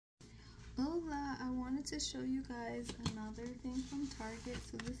wanted to show you guys another thing from Target.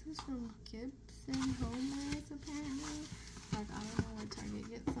 So this is from Gibson Homewares apparently. Like, I don't know where Target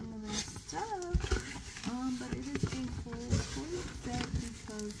gets some of this stuff. But it is a full set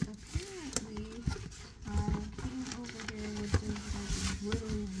because apparently I came over here with this like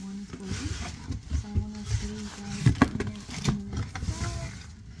literally one plate. So I want to show you guys in itself.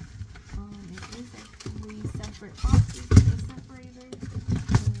 It is like 3 separate boxes with a separator.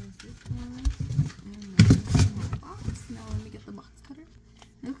 There's this one, and then my box. Now let me get the box cutter.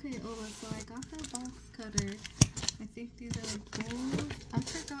 Okay, Ola, so I got the box cutter. I think these are bowls. I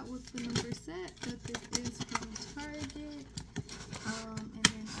forgot what the number said, but this is from Target. And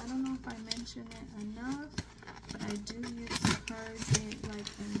then I don't know if I mentioned it enough, but I do use Target like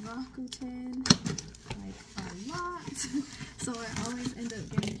in Rakuten, like a lot. So I always end up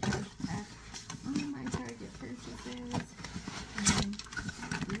getting cash back on my Target purchases. And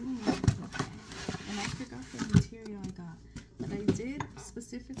I forgot the material I got, but I did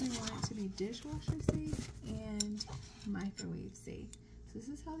specifically want it to be dishwasher safe and microwave safe. So this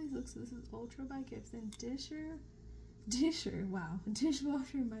is how these look. So this is Ultra by Gibson, dishwasher,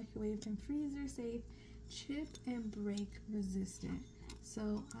 microwave and freezer safe, chip and break resistant.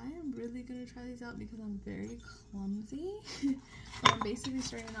 So I am really gonna try these out because I'm very clumsy. But I'm basically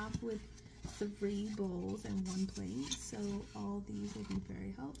starting off with 3 bowls and 1 plate, so all these will be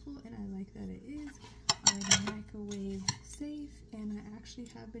very helpful, and I like that it is already microwave safe. And I actually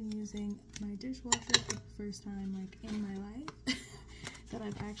have been using my dishwasher for the first time like in my life that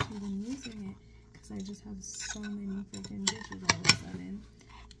I've actually been using it, because I just have so many freaking dishes all of a sudden,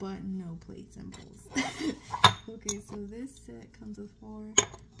 but no plates and bowls. Okay, so this set comes with 4,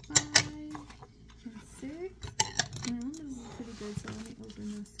 5, and 6. And this is pretty good, so let me open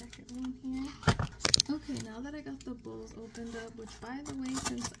the second one here. Okay, now that I got the bowls opened up, which by the way,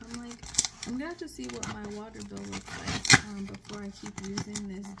 since I'm gonna have to see what my water bill looks like before I keep using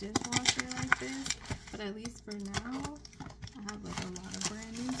this dishwasher like this, but at least for now, I have like a lot of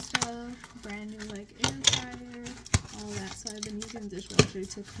brand new stuff, brand new like air fryer, all that. So I've been using dishwasher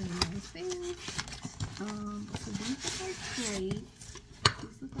to clean my things. So these look like plates.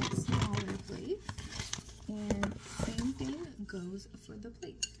 These look like smaller plates. And same thing goes for the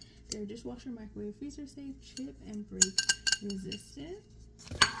plates. They're dishwasher, microwave, freezer safe, chip and break resistant.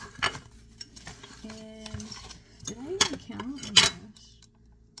 And did I even count? Oh my gosh.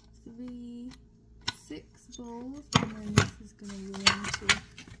 3, 6 bowls, and then this is gonna go into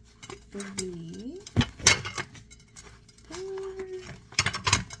 3, 4,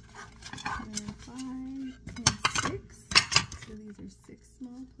 and 5, and 6. So these are 6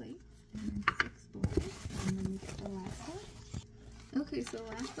 small plates, and then 6 bowls, and then we get the last one. Okay, so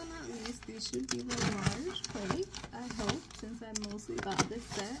last but not least, these should be the large plates, I hope, since I mostly bought this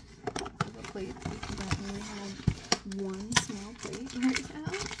set of the plates because I only have 1 small plate right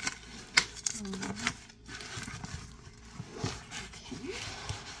now. Okay.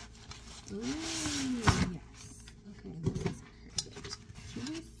 Ooh, yes. Okay, this is perfect. Should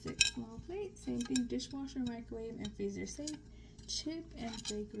be 6 small plates. Same thing, dishwasher, microwave, and freezer safe, chip and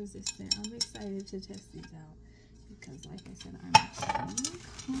break resistant. I'm excited to test these out because, like I said, I'm extremely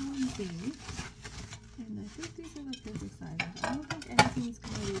clumsy, and I think these are the perfect sizes. I don't think anything's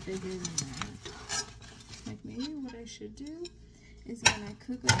gonna be bigger than that. Like, maybe what I should do is when I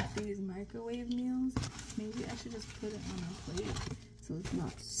cook up these microwave meals, maybe I should just put it on a plate so it's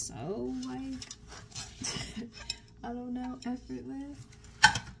not so like I don't know, effortless.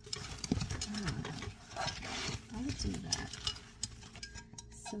 I would do that.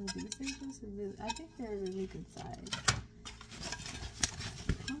 So these are just really, I think they're a really good size.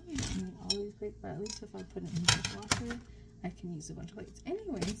 Probably don't need all these plates, but at least if I put it in the dishwasher, I can use a bunch of plates.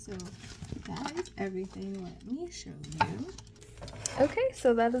 Anyway, so that is everything. Let me show you. Okay,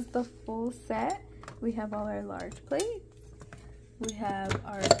 so that is the full set. We have all our large plates, we have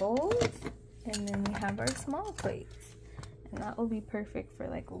our bowls, and then we have our small plates. And that will be perfect for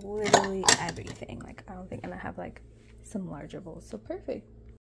like literally everything. Like, I don't think I'm gonna have like some larger bowls, so perfect.